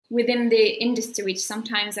within the industry, which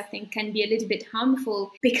sometimes I think can be a little bit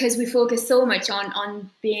harmful because we focus so much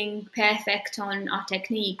on being perfect on our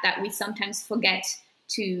technique that we sometimes forget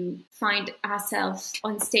to find ourselves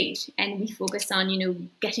on stage, and we focus on,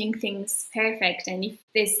 getting things perfect. And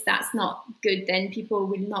if that's not good, then people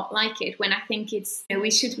will not like it. When I think it's,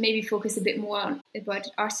 we should maybe focus a bit more on about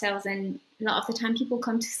ourselves, and a lot of the time people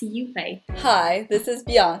come to see you play. Hi, this is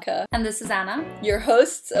Bianca. And this is Anna, your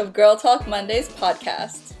hosts of Girl Talk Mondays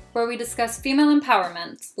podcast, where we discuss female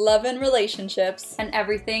empowerment, love and relationships, and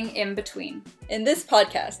everything in between. In this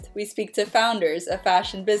podcast, we speak to founders of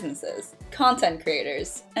fashion businesses, content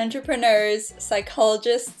creators, entrepreneurs,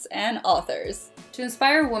 psychologists, and authors to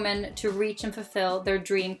inspire women to reach and fulfill their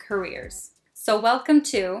dream careers. So welcome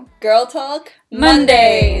to Girl Talk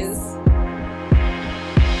Mondays!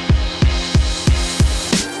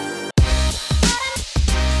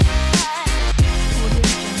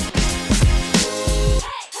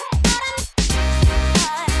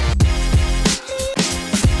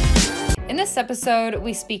 In this episode,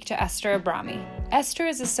 we speak to Esther Abrami. Esther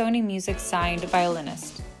is a Sony Music signed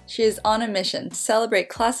violinist. She is on a mission to celebrate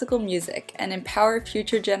classical music and empower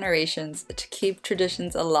future generations to keep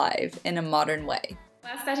traditions alive in a modern way.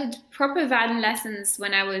 I started proper violin lessons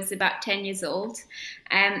when I was about 10 years old.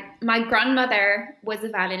 My grandmother was a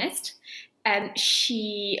violinist.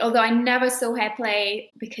 Although I never saw her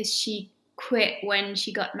play because she quit when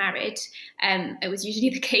she got married. It was usually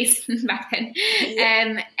the case back then.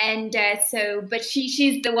 Yeah. But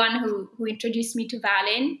she's the one who introduced me to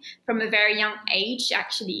violin from a very young age.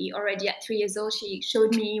 Actually, already at 3 years old, she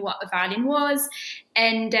showed me what a violin was.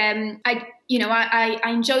 And I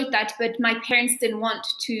enjoyed that, but my parents didn't want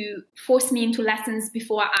to force me into lessons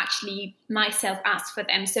before I actually myself asked for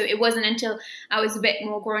them. So it wasn't until I was a bit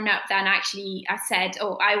more grown up that I said,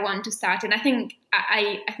 oh, I want to start. And I think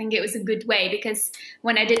it was a good way, because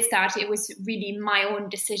when I did start, it was really my own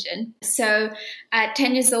decision. So at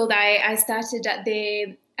 10 years old, I started at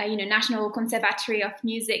the National Conservatory of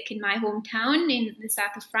Music in my hometown in the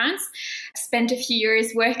south of France. I spent a few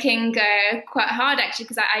years working quite hard, actually,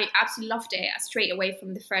 because I absolutely loved it. Straight away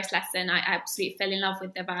from the first lesson, I absolutely fell in love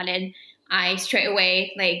with the violin. I straight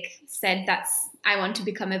away said I want to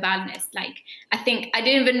become a violinist. I think I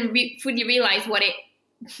didn't even fully realize what it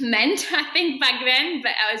meant, I think, back then,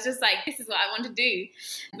 but I was just like, this is what I want to do,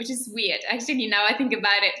 which is weird actually now I think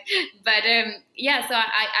about it. But so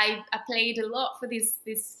I played a lot for these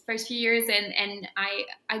first few years, and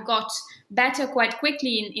I got better quite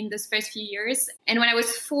quickly in those first few years. And when I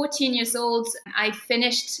was 14 years old, I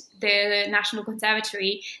finished the National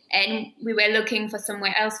Conservatory, and we were looking for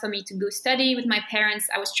somewhere else for me to go study with my parents.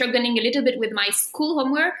 I was struggling a little bit with my school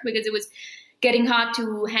homework because it was getting hard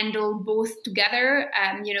to handle both together.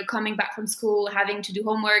 Coming back from school, having to do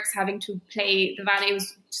homeworks, having to play the violin,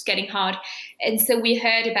 was just getting hard. And so we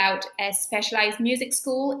heard about a specialized music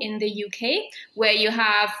school in the UK where you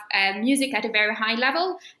have music at a very high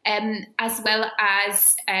level, as well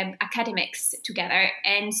as academics together.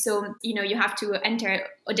 And so, you have to enter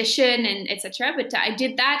audition and etc. But I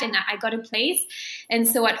did that and I got a place. And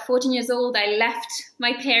so at 14 years old, I left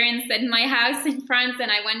my parents and my house in France,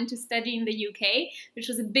 and I went to study in the UK, which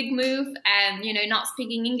was a big move. Not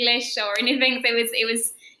speaking English or anything. So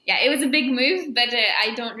it was a big move, but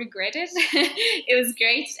I don't regret it. It was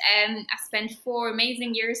great. I spent 4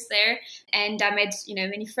 amazing years there, and I met,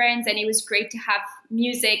 many friends, and it was great to have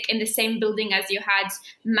music in the same building as you had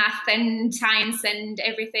math and science and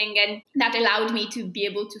everything. And that allowed me to be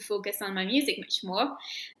able to focus on my music much more.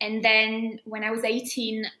 And then when I was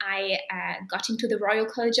 18, I got into the Royal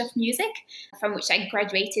College of Music, from which I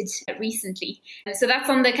graduated recently. So that's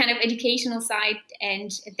on the kind of educational side.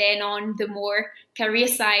 And then on the more career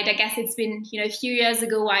side, I guess it's been, a few years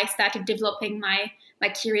ago, I started developing my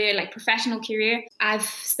career, professional career. I've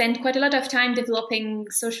spent quite a lot of time developing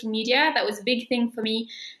social media. That was a big thing for me,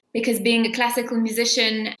 because being a classical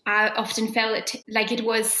musician, I often felt like it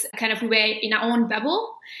was kind of, we were in our own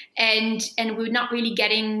bubble, and we were not really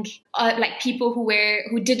getting people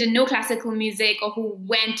who didn't know classical music or who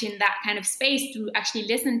went in that kind of space to actually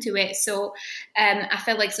listen to it. So I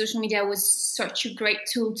felt like social media was such a great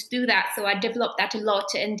tool to do that. So I developed that a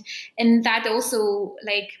lot, and that also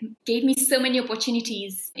gave me so many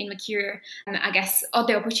opportunities in my career. I guess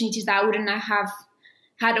other opportunities that I wouldn't have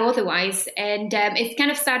had otherwise. And it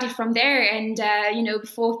kind of started from there. And,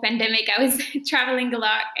 before pandemic, I was traveling a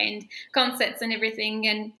lot and concerts and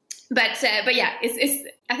everything. But yeah, I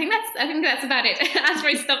think that's about it. I'll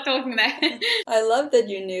probably stop talking there. I love that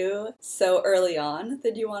you knew so early on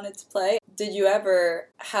that you wanted to play. Did you ever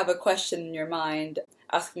have a question in your mind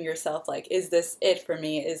asking yourself, like, is this it for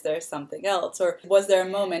me? Is there something else? Or was there a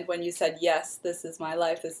moment when you said, yes, this is my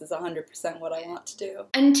life, this is 100% what I want to do?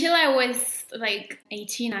 Until I was like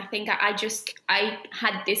 18, I think I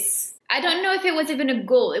had this, I don't know if it was even a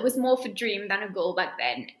goal. It was more of a dream than a goal back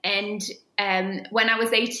then. And when I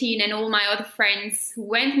was 18 and all my other friends who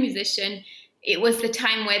weren't musicians, it was the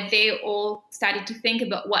time where they all started to think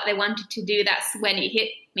about what they wanted to do. That's when it hit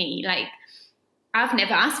me. Like, I've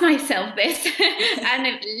never asked myself this. I've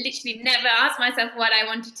literally never asked myself what I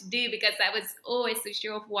wanted to do, because I was always so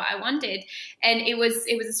sure of what I wanted. And it was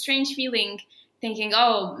a strange feeling, thinking,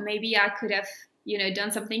 oh, maybe I could have,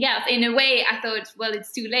 done something else. In a way, I thought, well,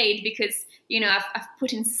 it's too late, because, I've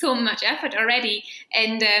put in so much effort already.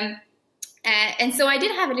 And so I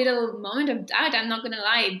did have a little moment of doubt, I'm not going to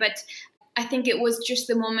lie, but I think it was just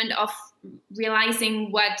the moment of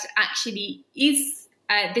realizing what actually is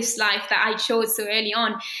this life that I chose so early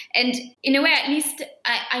on. And in a way, at least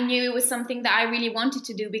I knew it was something that I really wanted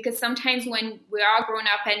to do, because sometimes when we are grown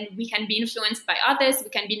up and we can be influenced by others, we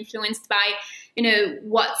can be influenced by,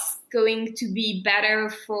 what's going to be better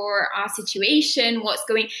for our situation,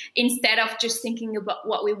 instead of just thinking about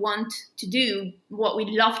what we want to do, what we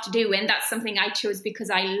love to do. And that's something I chose because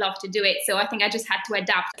I love to do it. So I think I just had to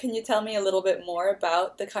adapt. Can you tell me a little bit more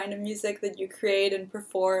about the kind of music that you create and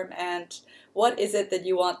perform, and what is it that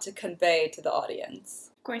you want to convey to the audience?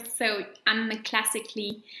 Of course, so I'm a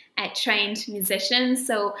classically trained musician,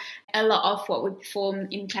 so a lot of what we perform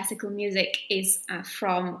in classical music is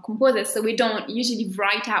from composers. So we don't usually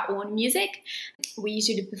write our own music, we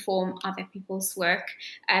usually perform other people's work.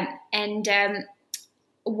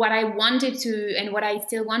 What I wanted to, and what I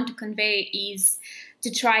still want to convey, is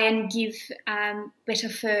to try and give a bit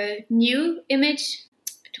of a new image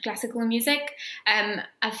to classical music.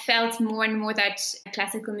 I felt more and more that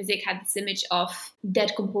classical music had this image of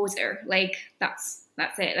dead composer, like that's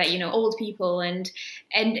it, like, old people, and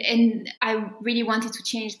I really wanted to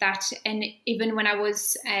change that. And even when I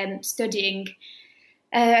was studying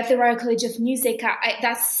at the Royal College of Music,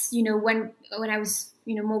 that's when I was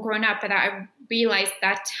more grown up, and I realized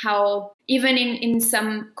that how even in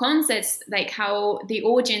some concerts, like how the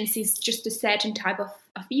audience is just a certain type of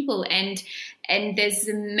people, and there's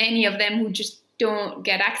many of them who just don't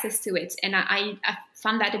get access to it, and I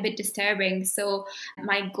found that a bit disturbing. So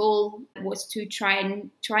my goal was to try and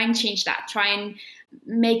change that, try and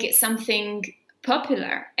make it something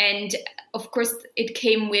popular. And of course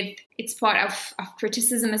it's part of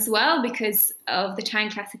criticism as well, because of the time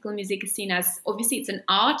classical music is seen as, obviously it's an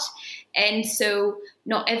art, and so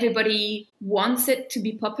not everybody wants it to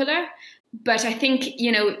be popular. But I think,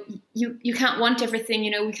 you can't want everything,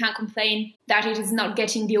 we can't complain that it is not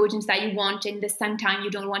getting the audience that you want, and at the same time you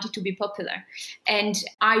don't want it to be popular. And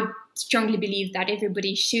I strongly believe that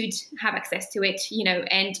everybody should have access to it,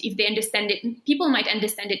 and if they understand it, people might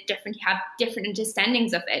understand it differently, have different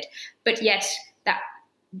understandings of it, but yet that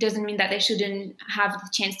doesn't mean that they shouldn't have the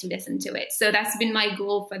chance to listen to it. So that's been my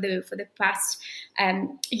goal for the past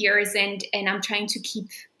years, and I'm trying to keep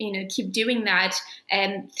doing that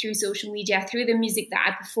through social media, through the music that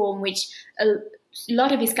I perform, which a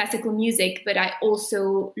lot of is classical music, but I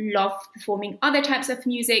also love performing other types of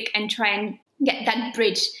music and try and get that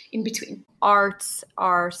bridge in between. Arts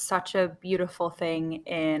are such a beautiful thing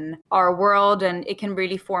in our world, and it can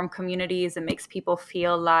really form communities. It makes people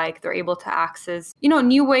feel like they're able to access,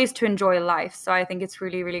 new ways to enjoy life. So I think it's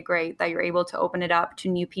really, really great that you're able to open it up to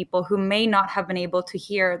new people who may not have been able to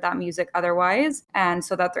hear that music otherwise, and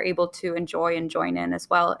so that they're able to enjoy and join in as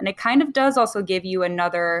well. And it kind of does also give you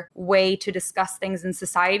another way to discuss things in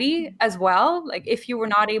society as well. Like, if you were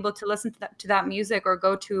not able to listen to that music or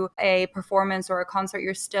go to a performance or a concert,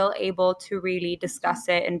 you're still able to really discuss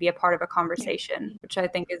it and be a part of a conversation, which I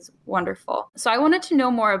think is wonderful. So I wanted to know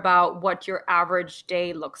more about what your average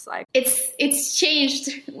day looks like. It's changed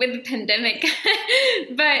with the pandemic,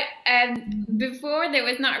 but before there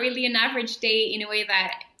was not really an average day, in a way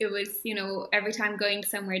that it was, every time going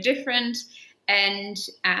somewhere different, and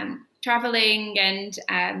traveling, and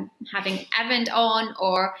having an event on,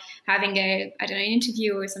 or having an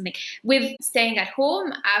interview or something. With staying at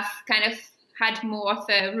home, I've kind of had more of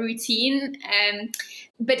a routine.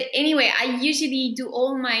 But anyway, I usually do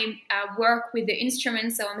all my work with the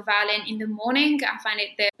instruments, so on the violin, in the morning. I find it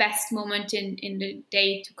the best moment in the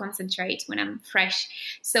day to concentrate when I'm fresh.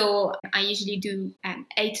 So I usually do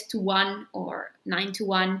 8 to 1 or 9 to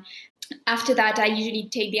 1. after that, I usually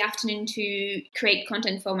take the afternoon to create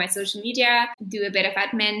content for my social media, do a bit of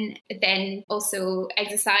admin, then also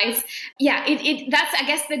exercise. Yeah, that's, I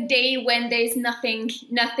guess, the day when there's nothing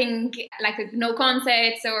like no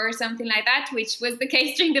concerts or something like that, which was the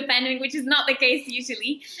case during the pandemic, which is not the case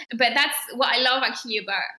usually. But that's what I love actually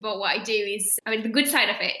about what I do is, I mean, the good side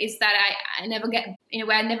of it is that I never get, in a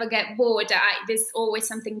way, I never get bored. There's always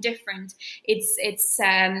something different. It's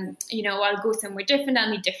I'll go somewhere different, I'll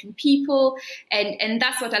meet different people, and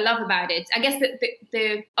that's what I love about it. I guess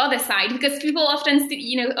the other side, because people often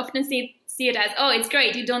see it as, oh, it's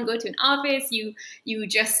great, you don't go to an office, you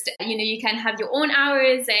just you can have your own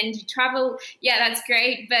hours and you travel. Yeah, that's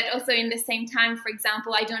great, but also in the same time, for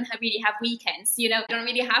example, I don't really have weekends. I don't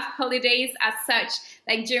really have holidays as such.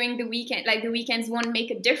 Like during the weekend, like the weekends won't make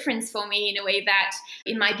a difference for me, in a way that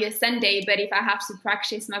it might be a Sunday, but if I have to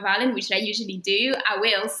practice my violin, which I usually do, I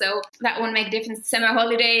will. So that won't make a difference. Summer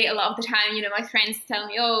holiday, a lot of the time, my friends tell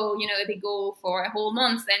me, oh, they go for a whole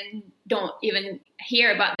month and don't even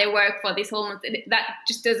hear about their work for this whole month. That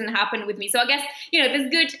just doesn't happen with me. So I guess, there's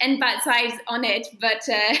good and bad sides on it, but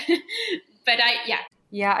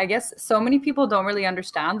Yeah, I guess so many people don't really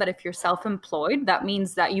understand that if you're self-employed, that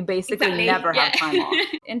means that you basically never have time off.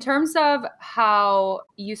 In terms of how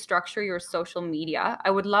you structure your social media,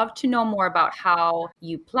 I would love to know more about how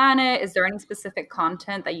you plan it. Is there any specific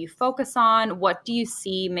content that you focus on? What do you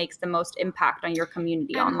see makes the most impact on your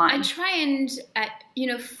community online? I try and,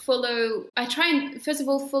 first of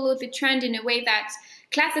all, follow the trend in a way that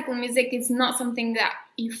classical music is not something that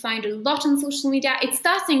you find a lot on social media. It's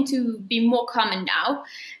starting to be more common now,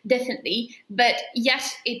 definitely, but yet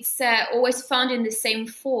it's always found in the same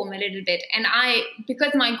form a little bit. And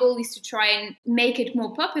because my goal is to try and make it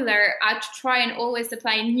more popular, I try and always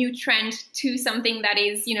apply a new trend to something that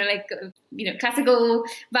is, classical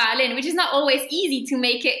violin, which is not always easy to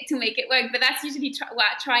make it work, but that's usually what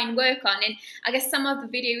I try and work on. And I guess some of the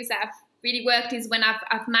videos that I've really worked is when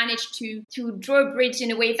I've managed to draw a bridge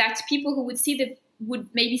in a way that people who would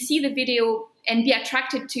maybe see the video and be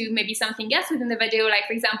attracted to maybe something else within the video. Like,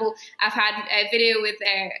 for example, I've had a video with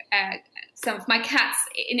some of my cats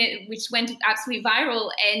in it, which went absolutely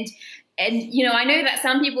viral. And I know that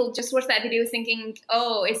some people just watch that video thinking,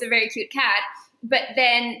 oh, it's a very cute cat. But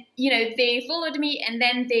then, they followed me and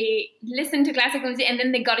then they listened to classical music and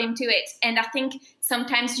then they got into it. And I think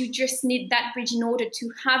sometimes you just need that bridge in order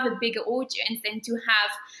to have a bigger audience and to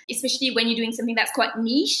have, especially when you're doing something that's quite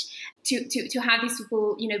niche, to have these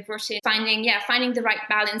people, brought in, finding the right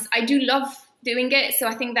balance. I do love doing it, so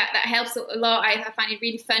I think that helps a lot. I find it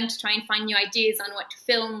really fun to try and find new ideas on what to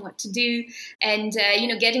film, what to do, and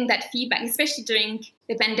getting that feedback, especially during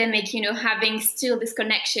the pandemic, having still this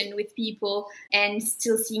connection with people and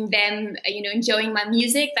still seeing them, enjoying my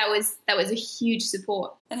music. That was a huge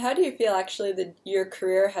support. And how do you feel actually that your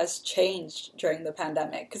career has changed during the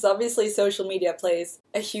pandemic? Because obviously social media plays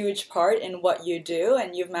a huge part in what you do,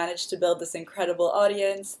 and you've managed to build this incredible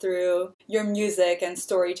audience through your music and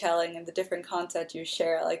storytelling and the different content you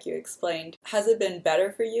share, like you explained. Has it been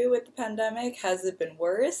better for you with the pandemic? Has it been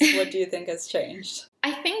worse? What do you think has changed?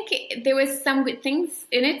 I think there was some good things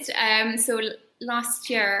in it. So last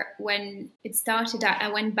year when it started, I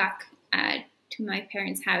went back to my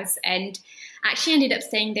parents' house and actually ended up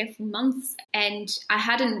staying there for months. And I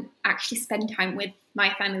hadn't actually spent time with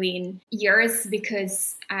my family in years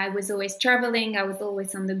because I was always traveling, I was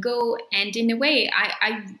always on the go. And in a way,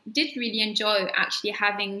 I did really enjoy actually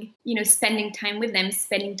having, spending time with them,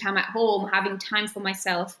 spending time at home, having time for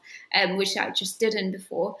myself, which I just didn't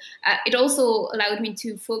before. It also allowed me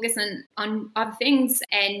to focus on other things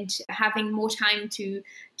and having more time to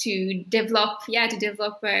develop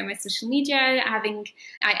my social media.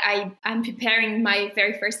 I'm preparing my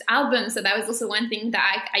very first album, so that was also one thing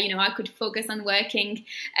that I could focus on working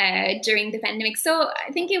during the pandemic. So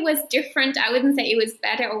I think it was different. I wouldn't say it was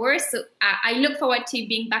better or worse. So I look forward to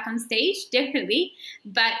being back on stage, definitely.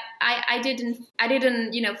 But I didn't. I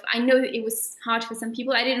know it was hard for some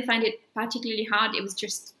people. I didn't find it particularly hard. It was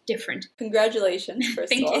just different. Congratulations,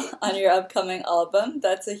 first of all, on your upcoming album.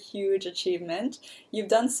 That's a huge achievement. You've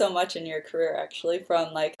done so much in your career, actually,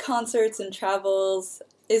 from like concerts and travels.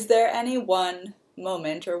 Is there any one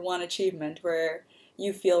moment or one achievement where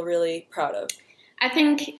you feel really proud of? I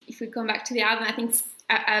think if we come back to the album, I think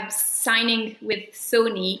signing with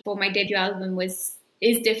Sony for my debut album is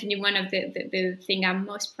definitely one of the thing I'm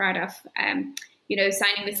most proud of.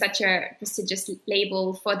 Signing with such a prestigious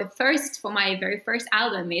label for my very first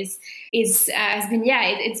album has been,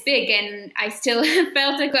 it's big, and I still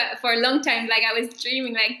felt like for a long time like I was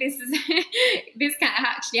dreaming like this can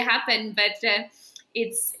actually happen. But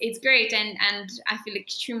it's great, and I feel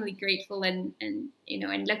extremely grateful and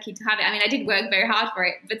and lucky to have it. I mean, I did work very hard for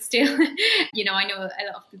it, but still, I know a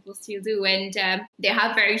lot of people still do, and they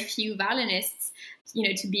have very few violinists.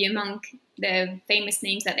 To be among the famous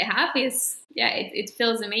names that they have is, it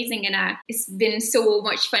feels amazing, and it's been so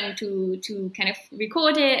much fun to kind of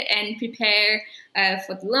record it and prepare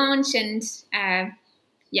for the launch, and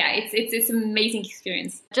it's an amazing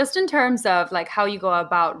experience. Just in terms of like how you go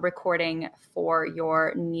about recording for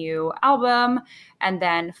your new album and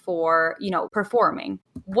then for, performing,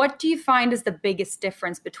 what do you find is the biggest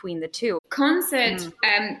difference between the two? Concert,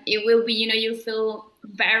 it will be, you'll feel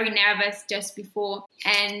very nervous just before,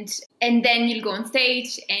 and then you'll go on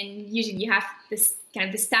stage, and usually you have this kind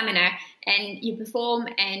of the stamina, and you perform,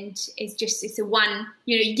 and it's a one,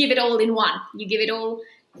 you give it all in one, you give it all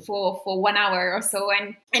for 1 hour or so,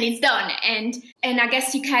 and it's done, and I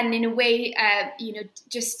guess you can in a way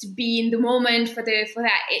just be in the moment for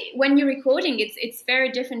that. When you're recording, it's very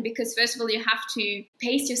different, because first of all you have to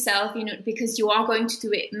pace yourself, because you are going to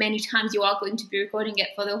do it many times, you are going to be recording it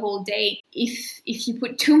for the whole day. If you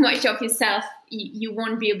put too much of yourself, you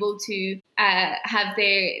won't be able to have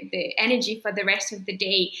the energy for the rest of the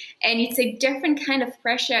day. And it's a different kind of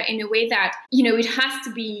pressure in a way that, it has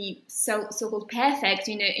to be so-called perfect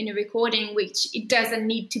in a recording, which it doesn't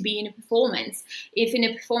need to be in a performance. If in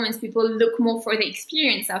a performance, people look more for the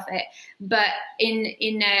experience of it. But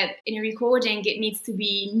in a recording, it needs to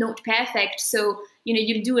be not perfect. So,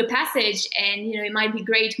 you do a passage and, it might be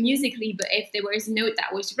great musically, but if there was a note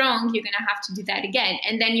that was wrong, you're going to have to do that again.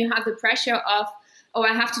 And then you have the pressure of, oh,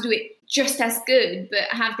 I have to do it just as good, but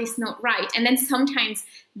I have this not right. And then sometimes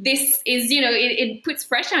this is, it puts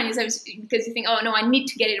pressure on yourself, because you think, oh, no, I need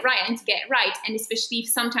to get it right. I need to get it right. And especially if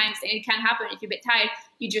sometimes, and it can happen if you're a bit tired,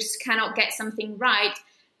 you just cannot get something right.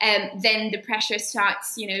 Then the pressure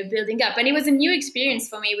starts, building up. And it was a new experience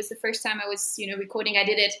for me. It was the first time I was, recording. I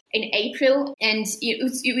did it in April, and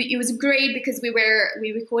it was great because we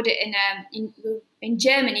recorded in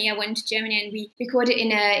Germany. I went to Germany and we recorded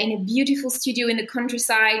in a beautiful studio in the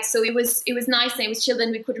countryside. So it was nice, and it was chilled,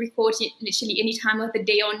 and we could record it literally any time of the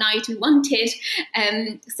day or night we wanted.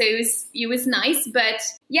 So it was nice, but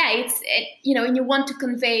and you want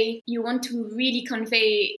to really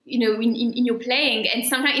convey, in your playing, and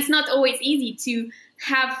sometimes it's not always easy to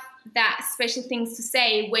have that special things to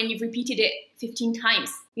say when you've repeated it 15 times.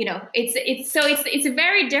 It's a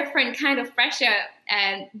very different kind of pressure,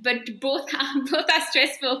 but both are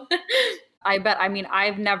stressful. I bet. I mean,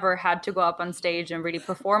 I've never had to go up on stage and really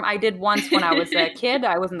perform. I did once when I was a kid.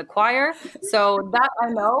 I was in the choir. So that I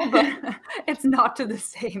know, but it's not to the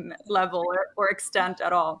same level or extent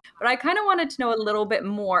at all. But I kind of wanted to know a little bit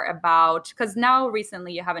more about, because now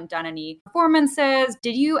recently you haven't done any performances.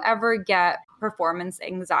 Did you ever get performance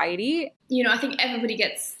anxiety? I think everybody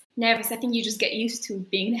gets nervous. I think you just get used to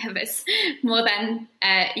being nervous more than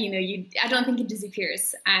I don't think it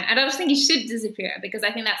disappears, and I don't think it should disappear, because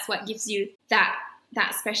I think that's what gives you that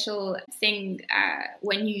special thing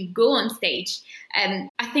when you go on stage.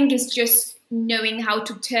 I think it's just knowing how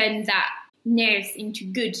to turn that nerves into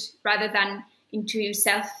good rather than into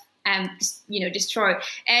self destroy.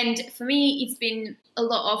 And for me, it's been a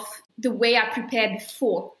lot of the way I prepare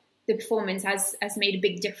before the performance has made a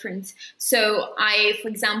big difference. So I, for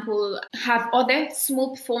example, have other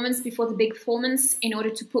small performance before the big performance in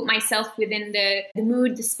order to put myself within the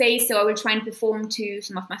mood, the space. So I will try and perform to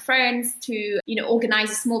some of my friends to,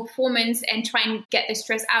 organize a small performance and try and get the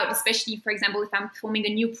stress out, especially, for example, if I'm performing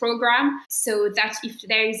a new program, so that if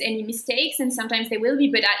there is any mistakes, and sometimes there will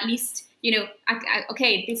be, but at least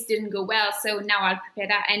okay, this didn't go well, so now I'll prepare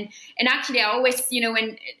that. And actually, I always,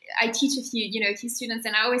 when I teach a few students,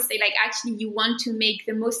 and I always say, like, actually, you want to make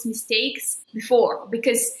the most mistakes before,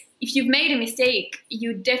 because if you've made a mistake,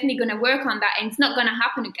 you're definitely going to work on that, and it's not going to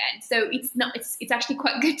happen again. So it's actually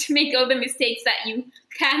quite good to make all the mistakes that you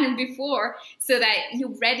can before, so that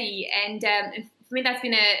you're ready. And for me, that's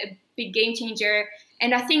been a big game changer.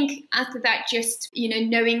 And I think after that, just,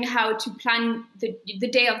 knowing how to plan the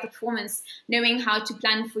day of the performance, knowing how to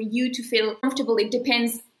plan for you to feel comfortable. It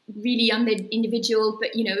depends really on the individual, but,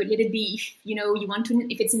 let it be, if, you want to,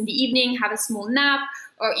 if it's in the evening, have a small nap,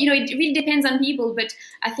 or, it really depends on people. But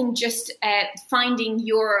I think just finding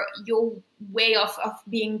your way of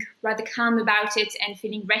being rather calm about it and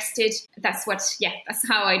feeling rested, that's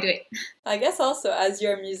how I do it. I guess also, as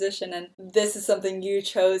you're a musician, and this is something you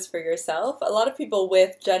chose for yourself, a lot of people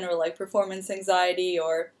with general performance anxiety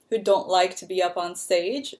or who don't like to be up on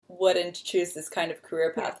stage wouldn't choose this kind of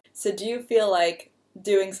career path. So do you feel like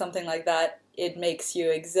doing something like that it makes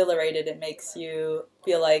you exhilarated, it makes you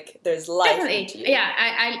feel like there's life. Definitely. Yeah,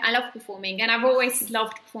 I love performing, and I've always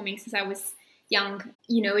loved performing since I was young.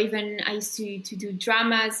 You know, even I used to do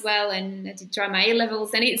drama as well, and I did drama A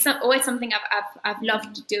levels, and it's always something I've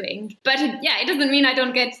loved doing. But it doesn't mean I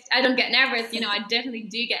don't get nervous. You know, I definitely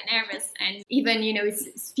do get nervous, and even, you know,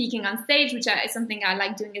 it's speaking on stage, which is something I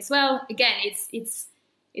like doing as well. Again,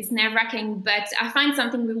 it's nerve-wracking, but I find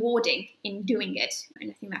something rewarding in doing it,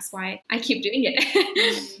 and I think that's why I keep doing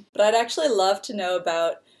it. But I'd actually love to know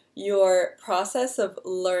about your process of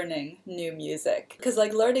learning new music, because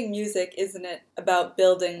like learning music, isn't it about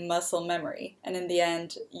building muscle memory, and in the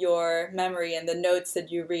end your memory and the notes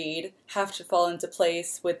that you read have to fall into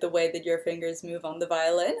place with the way that your fingers move on the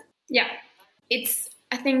violin? Yeah, it's,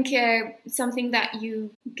 I think, something that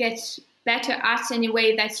you get better at in a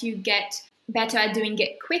way that you get better at doing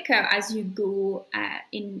it quicker as you go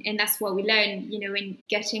and that's what we learn, you know,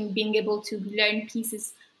 in being able to learn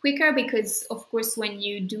pieces quicker, because of course when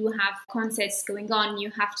you do have concerts going on, you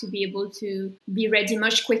have to be able to be ready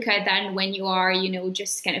much quicker than when you are, you know,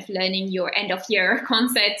 just kind of learning your end of year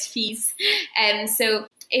concert piece. And so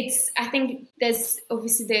I think there's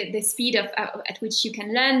obviously the speed at which you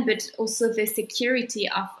can learn, but also the security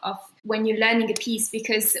of when you're learning a piece,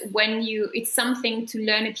 because it's something to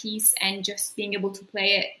learn a piece and just being able to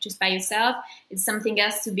play it just by yourself. It's something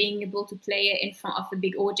else to being able to play it in front of a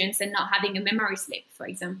big audience and not having a memory slip, for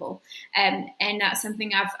example. And that's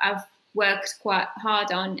something I've worked quite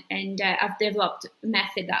hard on, and I've developed a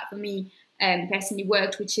method that for me personally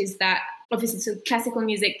worked, which is that obviously, so classical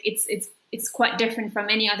music, it's quite different from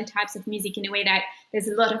any other types of music in a way that there's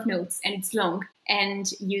a lot of notes and it's long,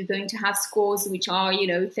 and you're going to have scores which are, you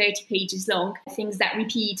know, 30 pages long, things that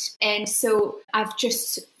repeat. And so I've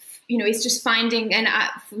just, you know, it's just finding, and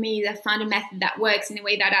for me, I found a method that works in a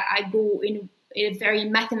way that I go in a very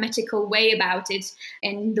mathematical way about it,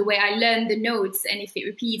 and the way I learn the notes, and if it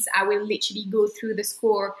repeats, I will literally go through the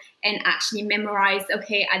score and actually memorize,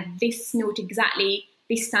 okay, at this note exactly,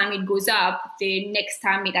 this time it goes up, the next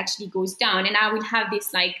time it actually goes down, and I will have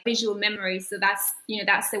this like visual memory. So that's, you know,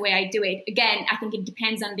 that's the way I do it. Again, I think it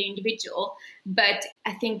depends on the individual, but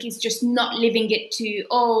I think it's just not leaving it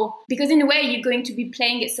to, because in a way you're going to be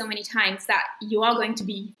playing it so many times that you are going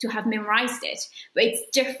to have memorized it, but it's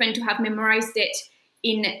different to have memorized it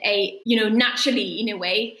in a, you know, naturally in a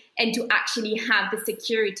way, and to actually have the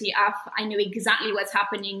security of, I know exactly what's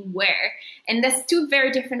happening where. And there's two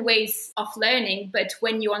very different ways of learning, but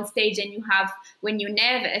when you're on stage and when you're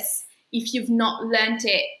nervous, if you've not learned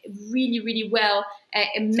it really, really well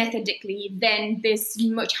methodically, then there's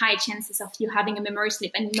much higher chances of you having a memory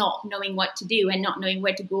slip and not knowing what to do and not knowing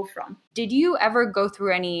where to go from. Did you ever go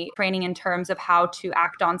through any training in terms of how to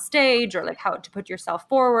act on stage, or like how to put yourself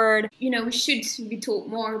forward? You know, we should be taught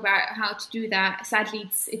more about how to do that.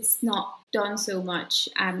 Sadly, it's not done so much.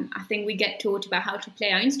 I think we get taught about how to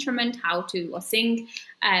play our instrument, how to sing,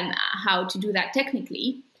 how to do that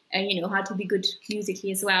technically. You know, how to be good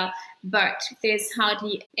musically as well. But there's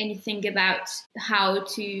hardly anything about how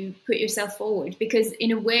to put yourself forward, because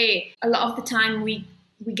in a way, a lot of the time we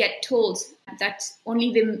get told that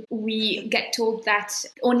only the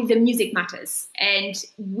music matters and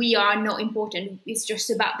we are not important. It's just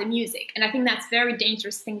about the music. And I think that's a very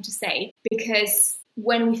dangerous thing to say, because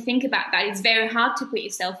when we think about that, it's very hard to put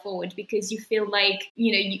yourself forward, because you feel like,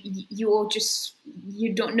 you know,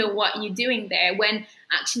 you don't know what you're doing there, when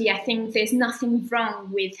actually I think there's nothing wrong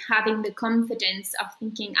with having the confidence of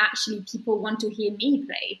thinking, actually people want to hear me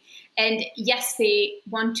play. And yes, they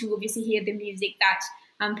want to obviously hear the music that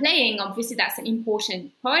I'm playing. Obviously that's an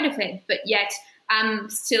important part of it, but yet I'm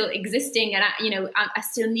still existing, and I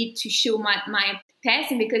still need to show my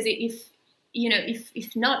person, because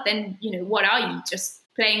if not, then, you know, what are you? Just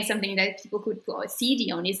playing something that people could put a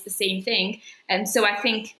CD on is the same thing. And so I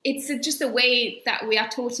think it's just a way that we are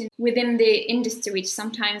taught within the industry, which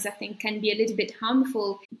sometimes I think can be a little bit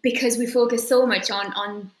harmful, because we focus so much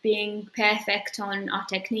on being perfect, on our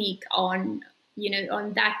technique, on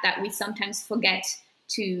that we sometimes forget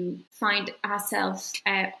to find ourselves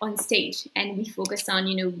on stage, and we focus on,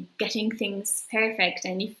 you know, getting things perfect.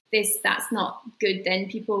 And if that's not good, then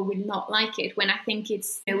people will not like it. When I think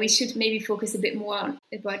we should maybe focus a bit more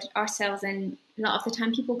about ourselves, and a lot of the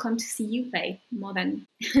time people come to see you play more than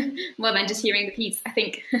just hearing the piece, I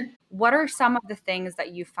think. What are some of the things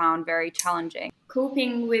that you found very challenging?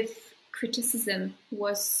 Coping with criticism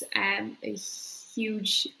was a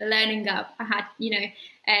huge learning up I had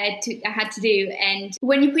to do. And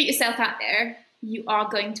when you put yourself out there, you are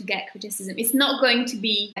going to get criticism. It's not going to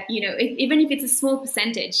be, even if it's a small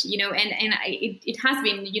percentage, and it has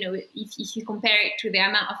been, if you compare it to the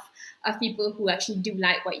amount of people who actually do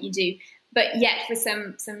like what you do. But yet, for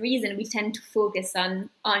some reason, we tend to focus on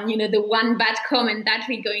the one bad comment that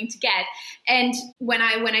we're going to get. And when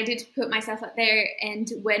I did put myself out there, and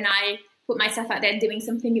when I put myself out there doing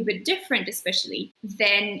something a bit different, especially,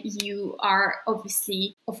 then you are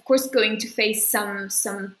obviously, of course, going to face some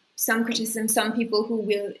criticism, some people who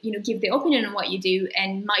will, give their opinion on what you do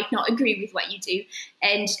and might not agree with what you do.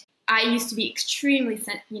 And I used to be extremely,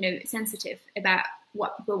 sensitive about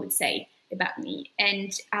what people would say about me.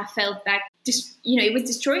 And I felt that it was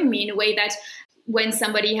destroying me in a way that when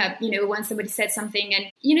somebody said something and,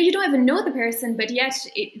 you don't even know the person, but yet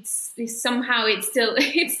it's somehow it still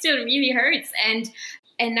really hurts. And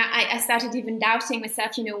I started even doubting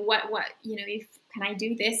myself, if can I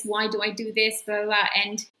do this? Why do I do this? Blah, blah, blah.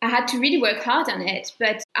 And I had to really work hard on it.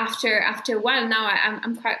 But after a while now,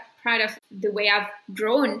 I'm quite proud of the way I've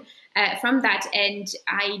grown from that, and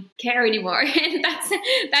I care anymore. And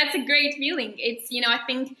that's a great feeling. It's, I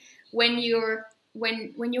think when you're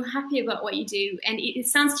happy about what you do, and it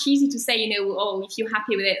sounds cheesy to say, if you're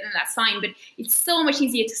happy with it, then that's fine. But it's so much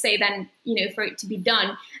easier to say than, for it to be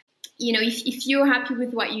done. If you're happy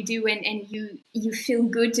with what you do and you feel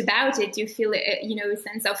good about it, you feel, a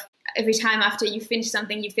sense of every time after you finish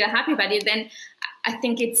something, you feel happy about it, then I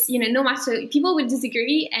think it's, no matter, people will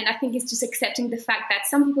disagree. And I think it's just accepting the fact that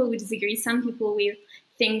some people will disagree, some people will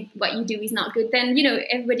think what you do is not good. Then,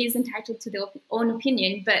 everybody is entitled to their own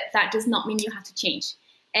opinion, but that does not mean you have to change.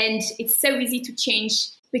 And it's so easy to change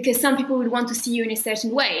because some people would want to see you in a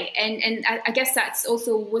certain way. And I guess that's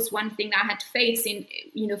also was one thing that I had to face in,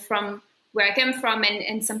 from where I came from.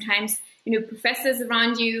 And sometimes, professors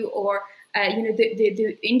around you or,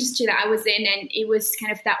 the industry that I was in, and it was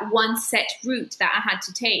kind of that one set route that I had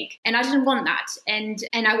to take. And I didn't want that. And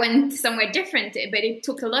I went somewhere different, but it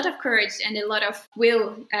took a lot of courage and a lot of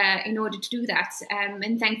will in order to do that.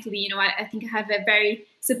 And thankfully, I think I have a very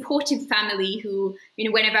supportive family who,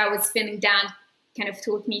 whenever I was feeling down, kind of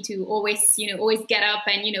taught me to always get up.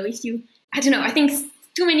 And, I think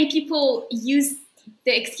too many people use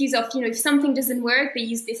the excuse of, if something doesn't work, they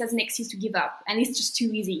use this as an excuse to give up. And it's just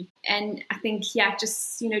too easy. And I think,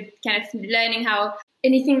 just, kind of learning how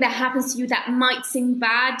anything that happens to you that might seem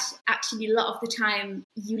bad, actually a lot of the time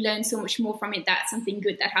you learn so much more from it. That's something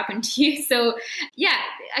good that happened to you. So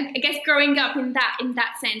I guess growing up in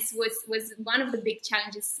that sense was one of the big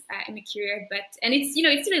challenges in my career. And it's,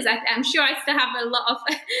 it still is. I'm sure I still have a lot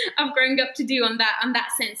of growing up to do on that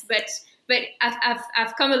sense, but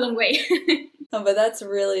I've come a long way. Oh, but that's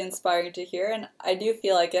really inspiring to hear, and I do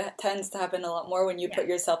feel like it tends to happen a lot more when you put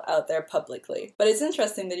yourself out there publicly. But it's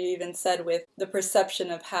interesting that you even said with the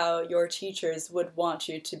perception of how your teachers would want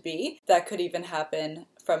you to be, that could even happen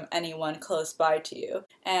from anyone close by to you.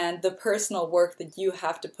 And the personal work that you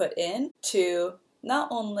have to put in to not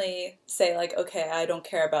only say like, okay, I don't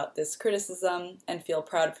care about this criticism and feel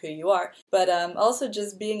proud of who you are, but also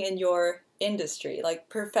just being in your industry, like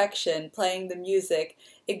perfection, playing the music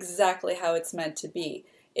exactly how it's meant to be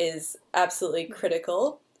is absolutely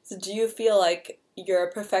critical. So do you feel like you're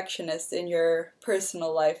a perfectionist in your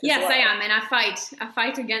personal life as Yes, well? I am, and I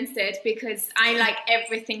fight against it because I like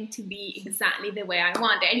everything to be exactly the way I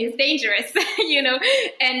want, and it's dangerous,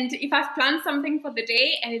 and if I've planned something for the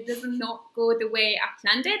day and it doesn't not go the way I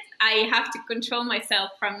planned it, I have to control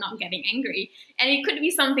myself from not getting angry. And it could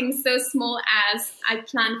be something so small as I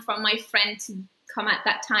planned for my friend to come at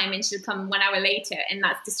that time and she'll come 1 hour later, and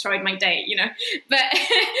that's destroyed my day, but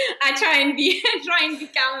I try and be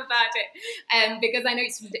calm about it, because I know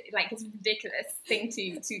it's a ridiculous thing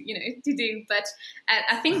to do, but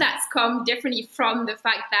I think that's come differently from the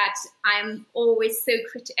fact that I'm always so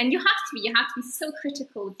critical, and you have to be so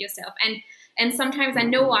critical with yourself, and sometimes I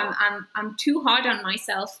know I'm too hard on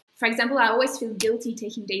myself. For example, I always feel guilty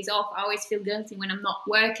taking days off. I always feel guilty when I'm not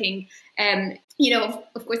working.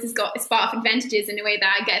 Of course, it's part of advantages in the way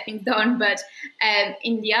that I get things done, but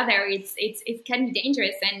in the other, it can be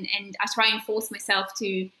dangerous. And I try and force myself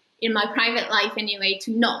to, in my private life anyway,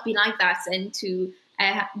 to not be like that and to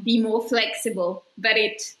be more flexible. But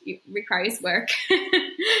it requires work.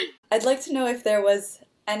 I'd like to know if there was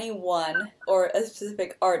anyone or a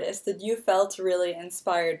specific artist that you felt really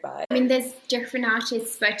inspired by. I mean, there's different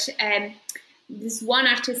artists, but there's one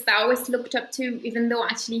artist that I always looked up to, even though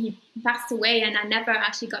actually he passed away and I never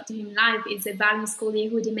actually got to him live, is a violinist called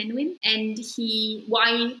Yehudi Menuhin. And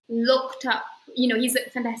I looked up, he's a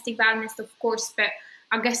fantastic violinist, of course, but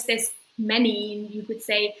I guess there's many, you could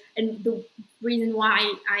say, and the reason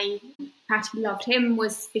why I particularly loved him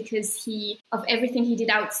was because of everything he did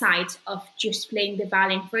outside of just playing the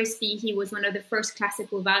violin. Firstly, he was one of the first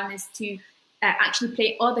classical violinists to actually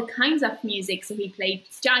play other kinds of music. So he played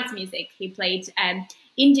jazz music, he played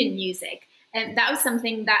Indian music, and that was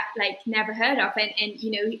something that like never heard of. And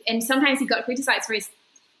you know, and sometimes he got criticized for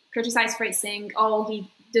it, saying, "Oh, he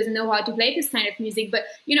doesn't know how to play this kind of music." But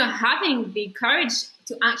you know, having the courage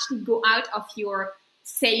to actually go out of your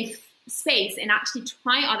safe space and actually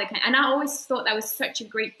try other kind, and I always thought that was such a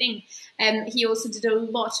great thing. He also did a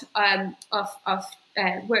lot of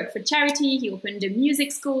work for charity. He opened a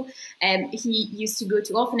music school. He used to go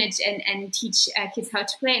to orphanage and teach kids how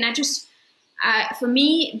to play. And I just, for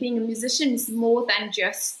me, being a musician is more than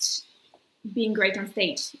just being great on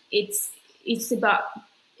stage. It's about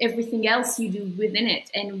everything else you do within it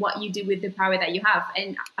and what you do with the power that you have.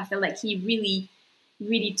 And I feel like he really,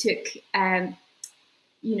 really took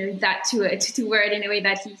that to word in a way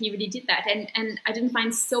that he really did that. And I didn't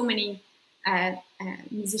find so many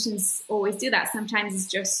musicians always do that. Sometimes it's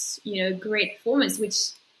just, great performance,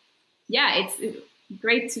 which, it's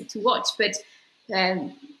great to watch. But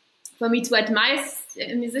for me to admire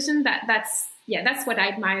a musician, that's what I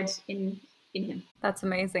admired in him. That's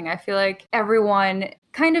amazing. I feel like everyone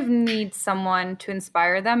kind of needs someone to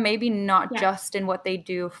inspire them, maybe not just in what they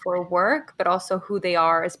do for work, but also who they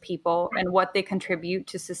are as people and what they contribute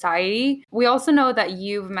to society. We also know that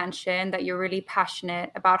you've mentioned that you're really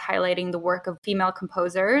passionate about highlighting the work of female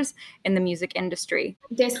composers in the music industry.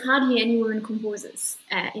 There's hardly any women composers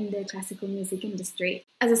in the classical music industry.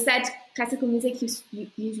 As I said, classical music,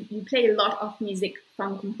 you play a lot of music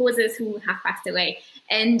from composers who have passed away.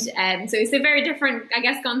 And so it's a very different, I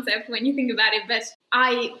guess, concept when you think about it. But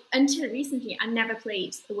until recently, I never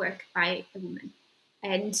played a work by a woman.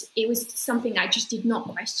 And it was something I just did not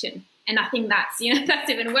question. And I think that's, that's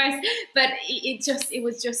even worse. But it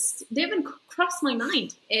didn't even cross my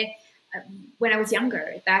mind when I was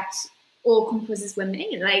younger that all composers were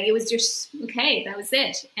male. Like, it was just, okay, that was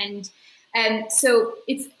it. And so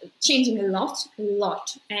it's changing a lot.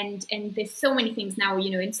 And there's so many things now,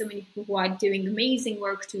 and so many people who are doing amazing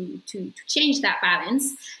work to change that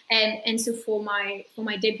balance. And so for my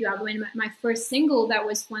debut album and my first single, that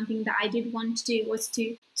was one thing that I did want to do, was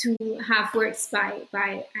to have works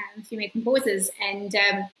by female composers. And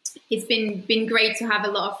it's been great to have a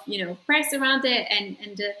lot of, press around it,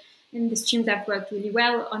 and the streams have worked really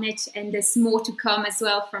well on it. And there's more to come as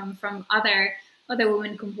well from other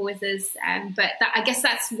women composers, but I guess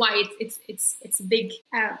that's why it's a big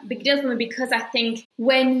deal for me, because I think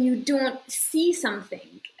when you don't see something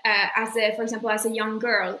for example, as a young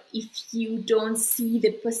girl, if you don't see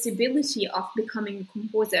the possibility of becoming a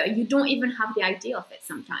composer, you don't even have the idea of it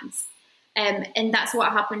sometimes. And that's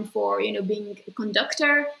what happened for being a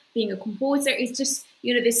conductor, being a composer. It's just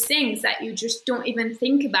these things that you just don't even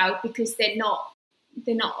think about because they're not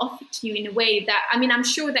offered to you in a way that, I'm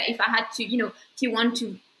sure that if I had to, if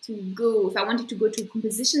I wanted to go to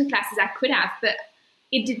composition classes, I could have, but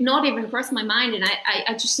it did not even cross my mind. And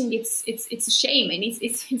I just think it's a shame, and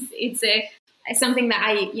it's something that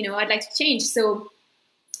I'd like to change. So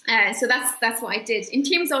that's what I did. In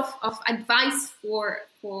terms of advice for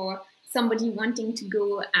somebody wanting to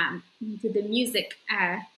go into the music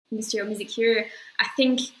industry or music career, I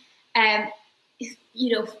think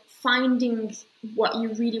finding what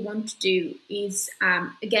you really want to do is,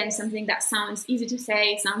 again, something that sounds easy to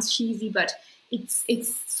say, sounds cheesy, but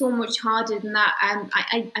it's so much harder than that.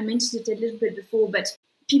 I mentioned it a little bit before, but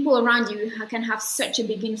people around you can have such a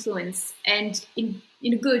big influence, and in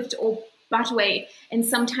a good or bad way. And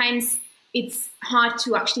sometimes it's hard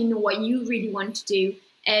to actually know what you really want to do.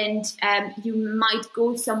 And you might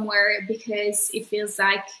go somewhere because it feels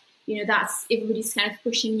like, that's everybody's kind of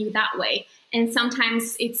pushing you that way. And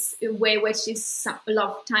sometimes it's a way which is a lot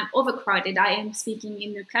of time overcrowded. I am speaking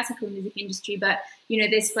in the classical music industry, but,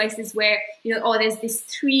 there's places where, there's these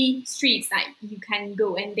 3 streets that you can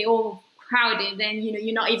go and they're all crowded, and,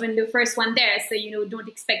 you're not even the first one there. So, don't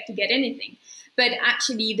expect to get anything. But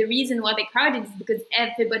actually the reason why they're crowded is because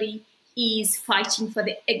everybody is fighting for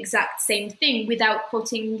the exact same thing without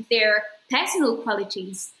putting their personal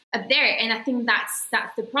qualities up there. And I think that's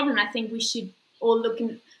the problem. I think we should all look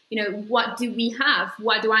in, what do we have?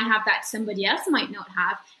 What do I have that somebody else might not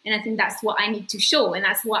have? And I think that's what I need to show, and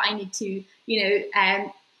that's what I need to,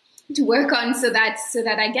 to work on so that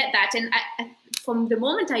I get that. And from the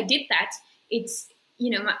moment I did that, it's,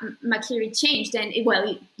 my career changed, and it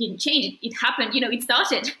didn't change. It happened, it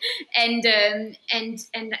started,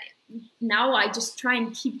 and now I just try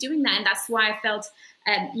and keep doing that. And that's why I felt,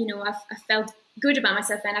 I felt good about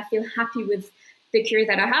myself, and I feel happy with the career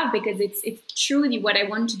that I have, because it's truly what I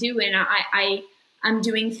want to do. And I'm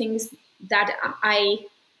doing things that I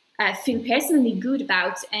feel personally good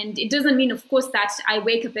about. And it doesn't mean, of course, that I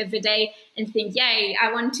wake up every day and think, yay,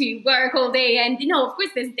 I want to work all day. And, of course,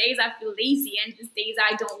 there's days I feel lazy and there's days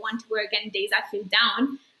I don't want to work and days I feel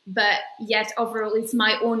down. But yet overall, it's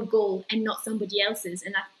my own goal and not somebody else's.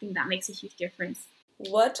 And I think that makes a huge difference.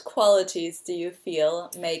 What qualities do you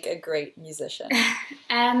feel make a great musician?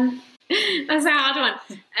 That's a hard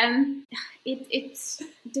one. It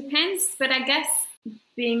depends, but I guess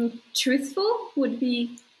being truthful would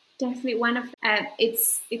be definitely one of.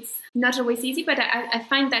 It's not always easy, but I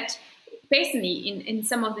find that personally in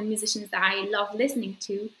some of the musicians that I love listening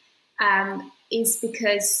to, is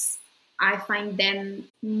because I find them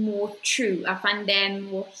more true. I find them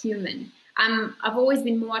more human. I've always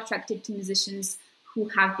been more attracted to musicians who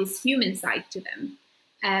have this human side to them.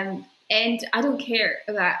 And I don't care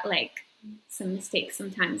about like some mistakes.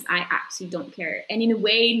 Sometimes I actually don't care. And in a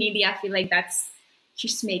way, maybe I feel like that's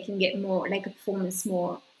just making it more like a performance,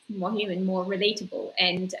 more human, more relatable.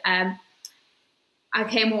 And I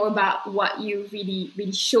care more about what you really,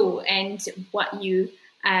 really show and what you,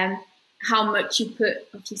 how much you put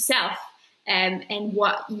of yourself, and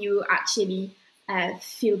what you actually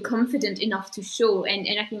feel confident enough to show.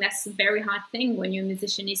 And I think that's a very hard thing when you're a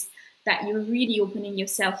musician, is that you're really opening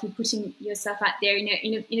yourself, you're putting yourself out there in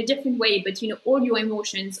a different way, but all your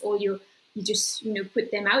emotions, you just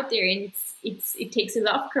put them out there, and it takes a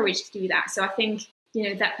lot of courage to do that. So I think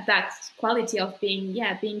that quality of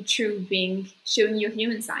being true, showing your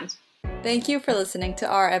human side. Thank you for listening to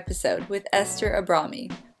our episode with Esther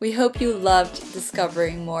Abrami. We hope you loved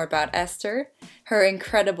discovering more about Esther, her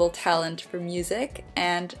incredible talent for music,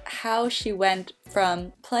 and how she went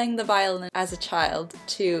from playing the violin as a child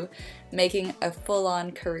to making a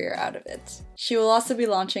full-on career out of it. She will also be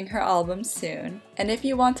launching her album soon, and if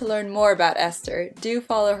you want to learn more about Esther, do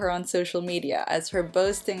follow her on social media, as her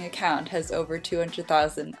boasting account has over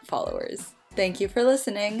 200,000 followers. Thank you for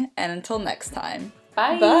listening, and until next time.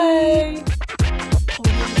 Bye! Bye!